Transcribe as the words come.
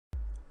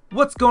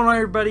What's going on,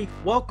 everybody?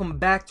 Welcome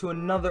back to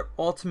another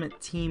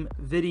Ultimate Team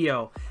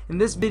video. In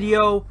this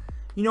video,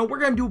 we're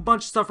gonna do a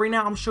bunch of stuff. Right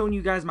now I'm showing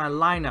you guys my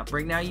lineup.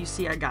 Right now you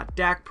see I got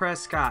Dak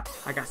Prescott,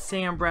 I got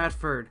Sam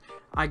Bradford,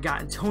 I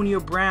got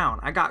Antonio Brown,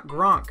 I got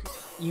Gronk.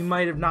 You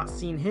might have not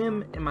seen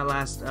him in my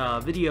last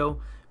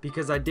video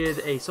because I did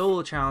a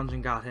solo challenge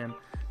and got him.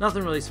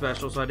 Nothing really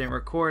special, so I didn't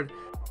record.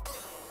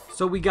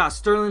 So we got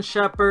Sterling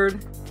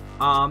Shepard,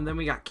 then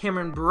we got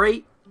Cameron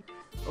Brate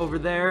over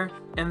there,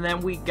 and then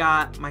we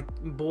got my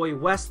boy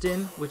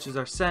Weston, which is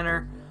our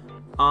center,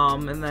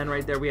 and then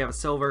right there we have a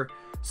silver.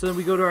 So then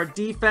we go to our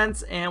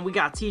defense, and we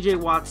got TJ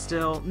Watt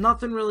still.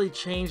 Nothing really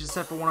changed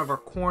except for one of our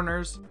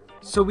corners.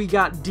 So we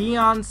got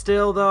Dion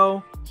still,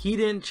 though. He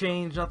didn't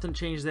change. Nothing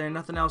changed there.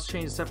 Nothing else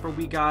changed except for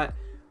we got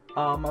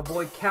my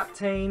boy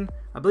Captain.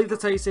 I believe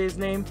that's how you say his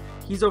name.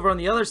 He's over on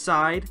the other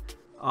side,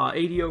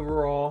 80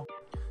 overall.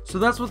 So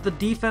that's what the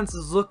defense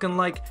is looking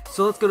like.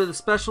 So let's go to the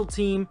special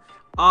team.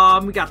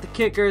 We got the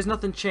kickers.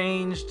 Nothing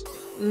changed.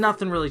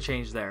 Nothing really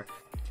changed there.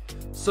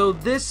 So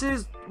this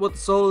is what the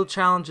solo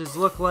challenges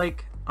look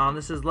like.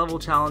 This is level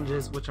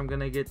challenges, which I'm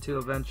gonna get to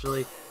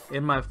eventually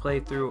in my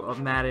playthrough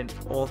of Madden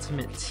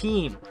Ultimate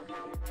Team.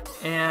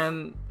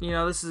 And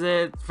this is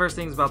it. First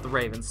thing's about the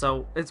Ravens,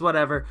 so it's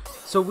whatever.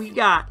 So we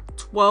got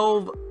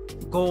 12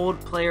 gold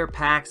player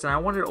packs, and I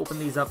wanted to open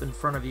these up in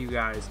front of you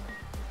guys.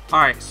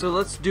 Alright, so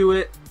let's do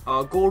it.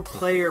 Gold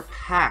player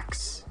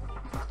packs.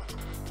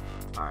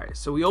 Alright,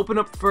 so we open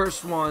up the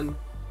first one.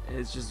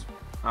 It's just,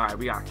 alright,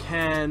 we got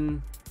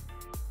Ken,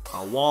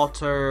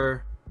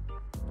 Walter,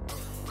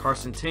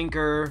 Carson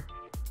Tinker,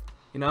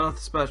 nothing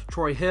special.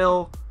 Troy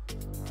Hill,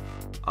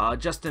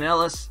 Justin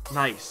Ellis.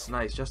 Nice.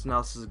 Justin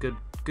Ellis is a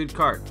good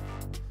card.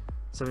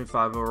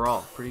 75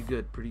 overall. Pretty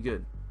good.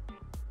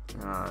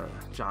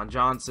 John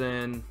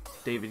Johnson,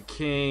 David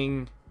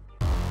King.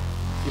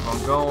 Keep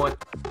on going.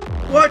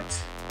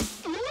 What?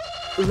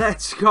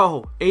 Let's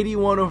go.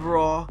 81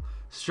 overall.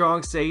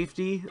 Strong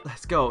safety.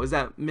 Let's go. Is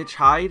that Mitch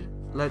Hyde?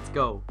 Let's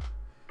go.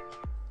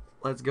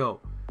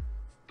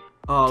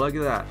 Oh, look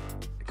at that.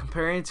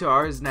 Comparing to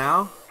ours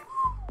now,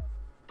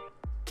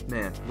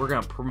 man, we're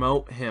gonna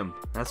promote him.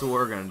 That's what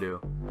we're gonna do.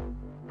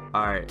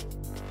 Alright.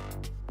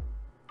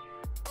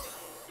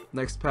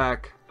 Next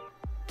pack.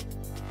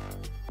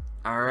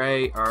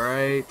 Alright.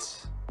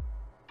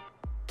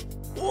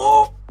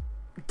 Oh!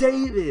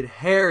 David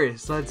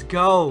Harris. Let's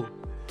go.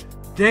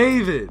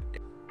 David.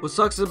 What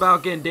sucks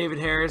about getting David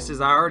Harris is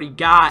I already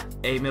got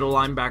a middle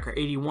linebacker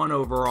 81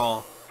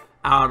 overall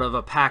out of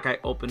a pack I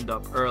opened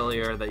up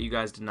earlier that you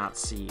guys did not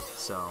see.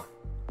 So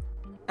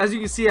as you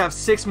can see, I have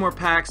 6 more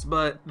packs,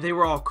 but they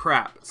were all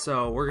crap.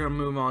 So we're gonna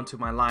move on to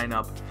my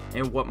lineup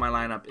and what my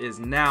lineup is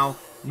now.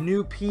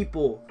 New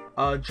people,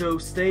 Joe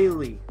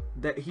Staley,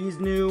 that he's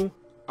new,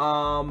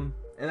 and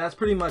that's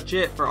pretty much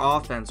it for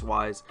offense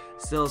wise.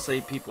 Still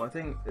same people. I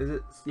think, is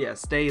it? Yeah,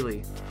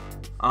 Staley.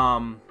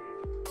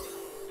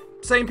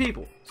 Same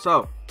people.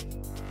 So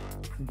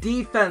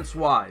defense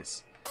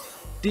wise,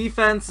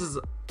 defense is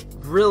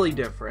really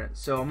different.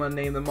 So I'm gonna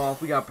name them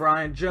off. We got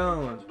Brian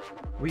Jones,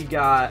 we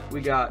got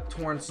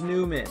Torrance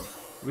Newman,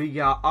 we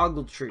got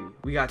Ogletree,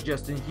 we got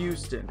Justin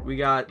Houston, we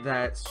got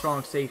that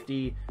strong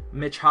safety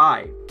Mitch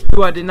Hyde,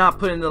 who I did not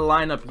put into the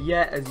lineup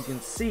yet, as you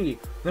can see.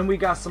 Then we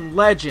got some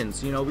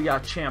legends. We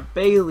got Champ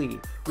Bailey,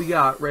 we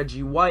got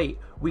Reggie White,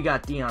 we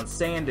got Deion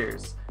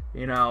Sanders.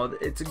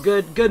 It's a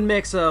good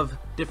mix of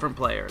different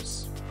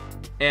players.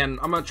 And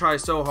I'm gonna try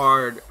so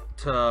hard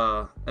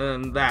to,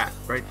 and that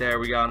right there,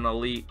 we got an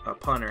elite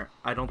punter.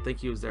 I don't think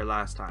he was there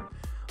last time,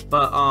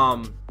 but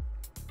I'm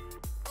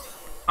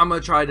gonna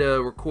try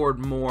to record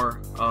more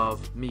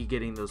of me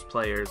getting those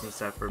players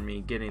instead for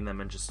me getting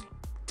them and just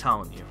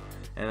telling you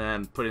and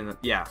then putting them.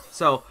 Yeah,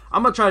 so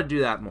I'm gonna try to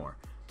do that more.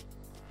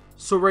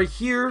 So right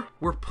here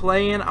we're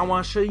playing. I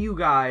want to show you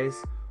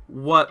guys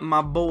what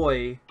my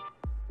boy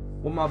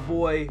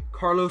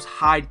Carlos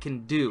Hyde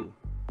can do.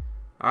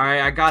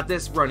 Alright, I got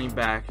this running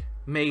back.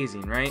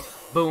 Amazing, right?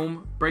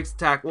 Boom. Breaks the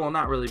tackle. Well,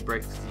 not really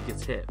breaks because he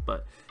gets hit,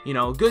 but,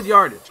 good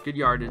yardage. Good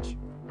yardage.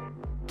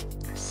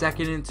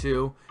 2nd and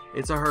 2.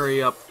 It's a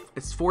hurry up.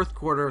 It's 4th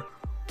quarter.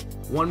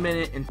 1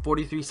 minute and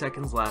 43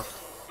 seconds left.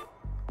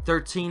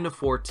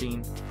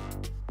 13-14.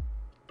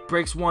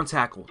 Breaks 1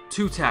 tackle.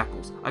 2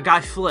 tackles. A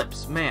guy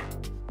flips. Man.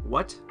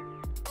 What?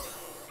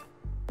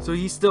 So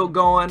he's still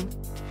going.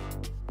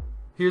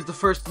 Here's the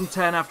 1st and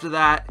 10 after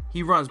that.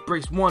 He runs.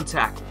 Breaks 1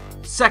 tackle.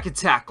 2nd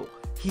tackle.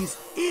 He's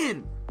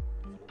in.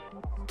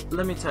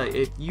 Let me tell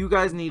you, if you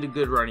guys need a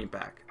good running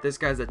back, this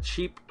guy's a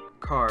cheap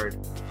card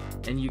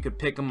and you could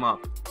pick him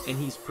up and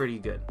he's pretty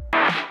good.